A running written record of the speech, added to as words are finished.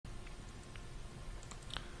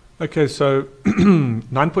Okay, so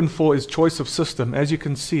 9.4 is choice of system. As you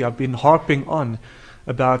can see, I've been harping on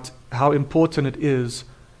about how important it is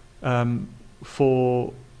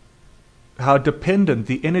for how dependent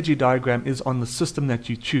the energy diagram is on the system that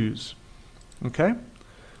you choose. Okay,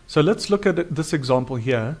 so let's look at this example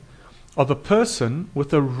here of a person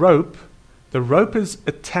with a rope. The rope is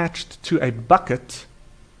attached to a bucket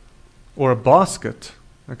or a basket,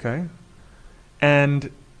 okay,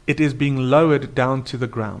 and it is being lowered down to the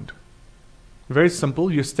ground. Very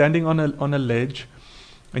simple. You're standing on a ledge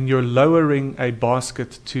and you're lowering a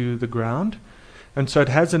basket to the ground, and so it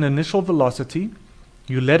has an initial velocity.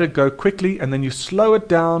 You let it go quickly and then you slow it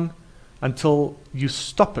down until you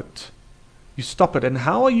stop it. You stop it. And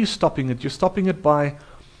how are you stopping it? You're stopping it by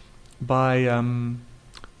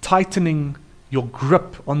tightening your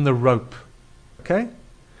grip on the rope. Okay?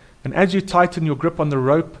 And as you tighten your grip on the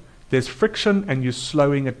rope, there's friction and you're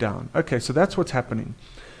slowing it down. Okay, so that's what's happening.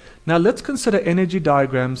 Now let's consider energy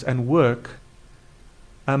diagrams and work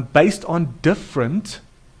based on different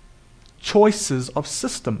choices of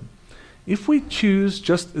system. If we choose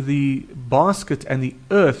just the basket and the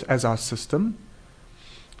earth as our system,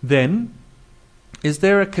 then is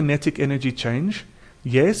there a kinetic energy change?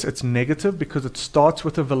 Yes, it's negative because it starts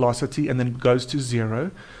with a velocity and then it goes to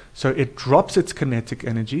zero. So it drops its kinetic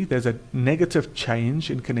energy. There's a negative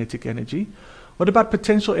change in kinetic energy. What about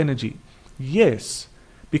potential energy? Yes,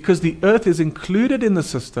 because the earth is included in the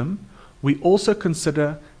system, we also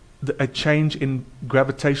consider a change in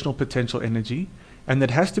gravitational potential energy, and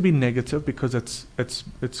that has to be negative because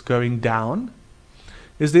it's going down.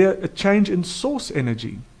 Is there a change in source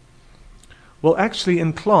energy? Well, actually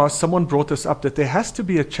in class someone brought this up, that there has to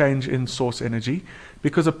be a change in source energy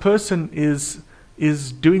because a person is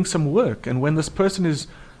doing some work, and when this person is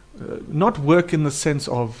not work in the sense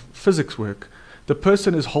of physics work, the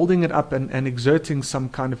person is holding it up and exerting some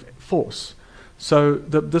kind of force. So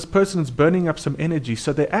this person is burning up some energy.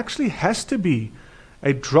 So there actually has to be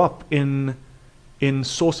a drop in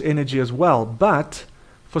source energy as well. But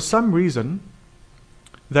for some reason,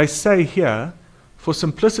 they say here, for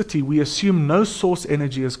simplicity, we assume no source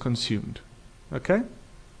energy is consumed. Okay?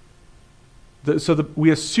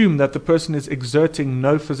 We assume that the person is exerting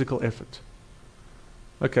no physical effort.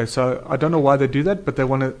 Okay, so I don't know why they do that, but they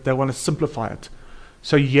want to simplify it.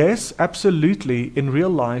 So yes, absolutely, in real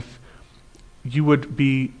life, you would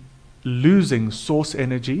be losing source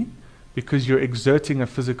energy because you're exerting a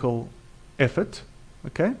physical effort.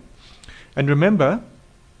 Okay? And remember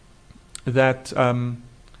that,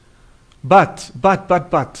 but,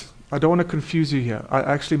 I don't want to confuse you here. I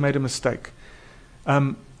actually made a mistake.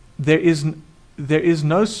 There is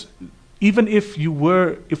no, even if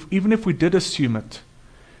we did assume it,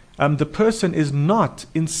 the person is not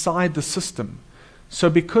inside the system. So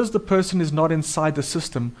because the person is not inside the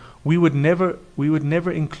system, we would never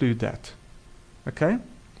include that. Okay?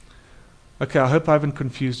 Okay, I hope I haven't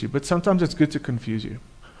confused you, but sometimes it's good to confuse you.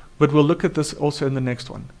 But we'll look at this also in the next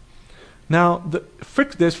one. Now,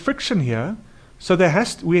 there's friction here, so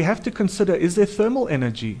we have to consider, is there thermal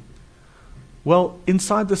energy? Well,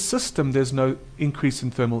 inside the system there's no increase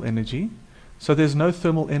in thermal energy, so there's no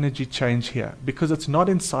thermal energy change here because it's not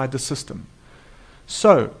inside the system.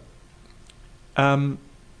 So,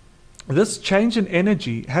 this change in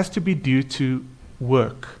energy has to be due to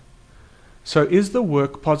work. So is the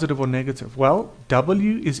work positive or negative? Well,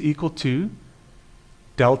 W is equal to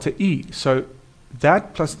delta E. So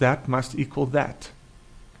that plus that must equal that.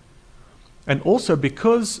 And also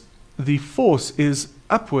because the force is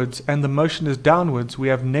upwards and the motion is downwards, we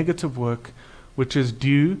have negative work, which is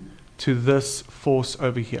due to this force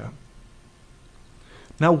over here.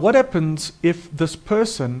 Now what happens if this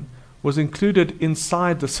person was included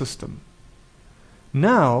inside the system?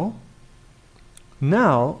 Now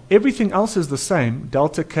everything else is the same,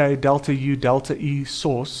 delta K, delta U, delta E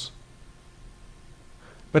source.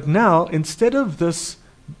 But now instead of this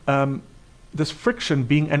friction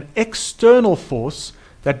being an external force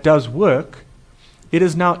that does work, it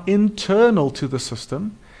is now internal to the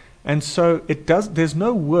system, and so there's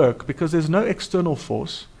no work because there's no external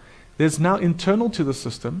force. There's now internal to the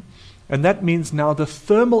system, and that means now the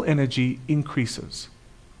thermal energy increases.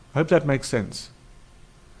 I hope that makes sense.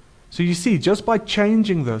 So you see, just by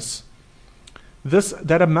changing that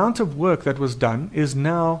amount of work that was done is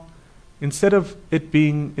now, instead of it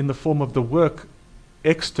being in the form of the work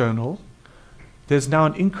external, there's now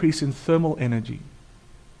an increase in thermal energy.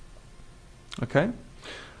 Okay?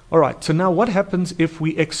 All right, so now what happens if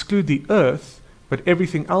we exclude the Earth, but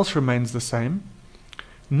everything else remains the same?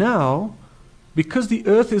 Now, because the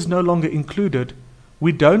Earth is no longer included,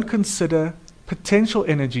 we don't consider potential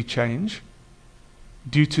energy change,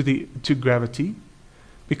 due to gravity.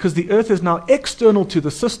 Because the earth is now external to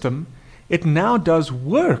the system, it now does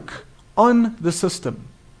work on the system.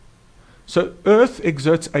 So earth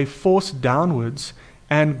exerts a force downwards,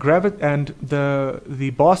 and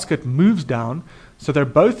the basket moves down, so they're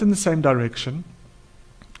both in the same direction.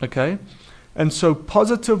 Okay? And so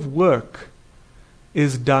positive work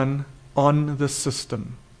is done on the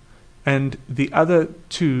system, and the other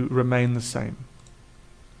two remain the same.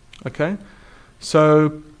 Okay?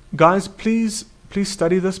 So guys, please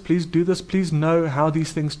study this, please do this, please know how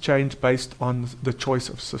these things change based on the choice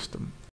of system.